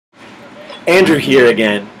Andrew here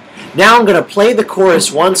again. Now I'm going to play the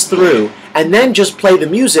chorus once through and then just play the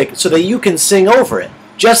music so that you can sing over it,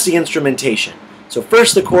 just the instrumentation. So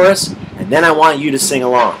first the chorus, and then I want you to sing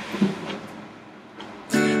along.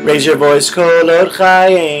 Raise your voice, Kolot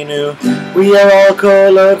Chayeinu. We are all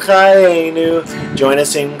Kolot Chayeinu. Join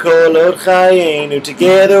us in Kolot Chayeinu.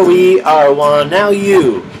 Together we are one. Now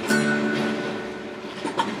you.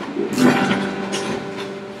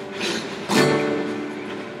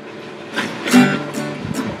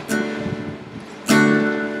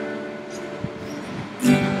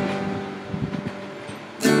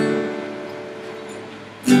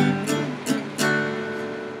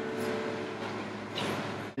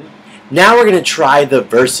 Now we're going to try the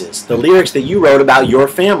verses, the lyrics that you wrote about your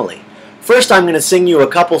family. First I'm going to sing you a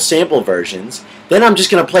couple sample versions, then I'm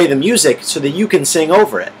just going to play the music so that you can sing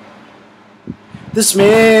over it. The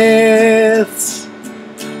Smiths,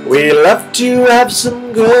 we love to have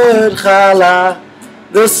some good challah.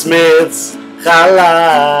 The Smiths,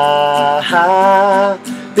 challah.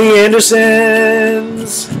 The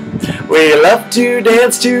Andersons, we love to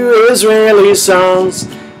dance to Israeli songs.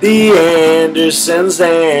 The Andersons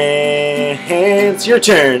dance. Your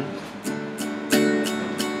turn.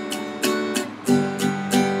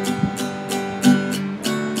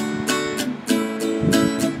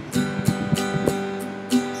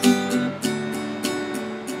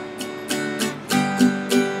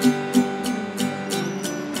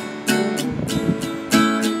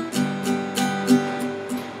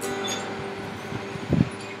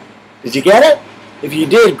 Did you get it? If you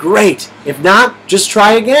did, great. If not, just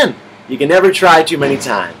try again. You can never try too many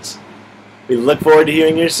times. We look forward to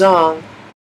hearing your song.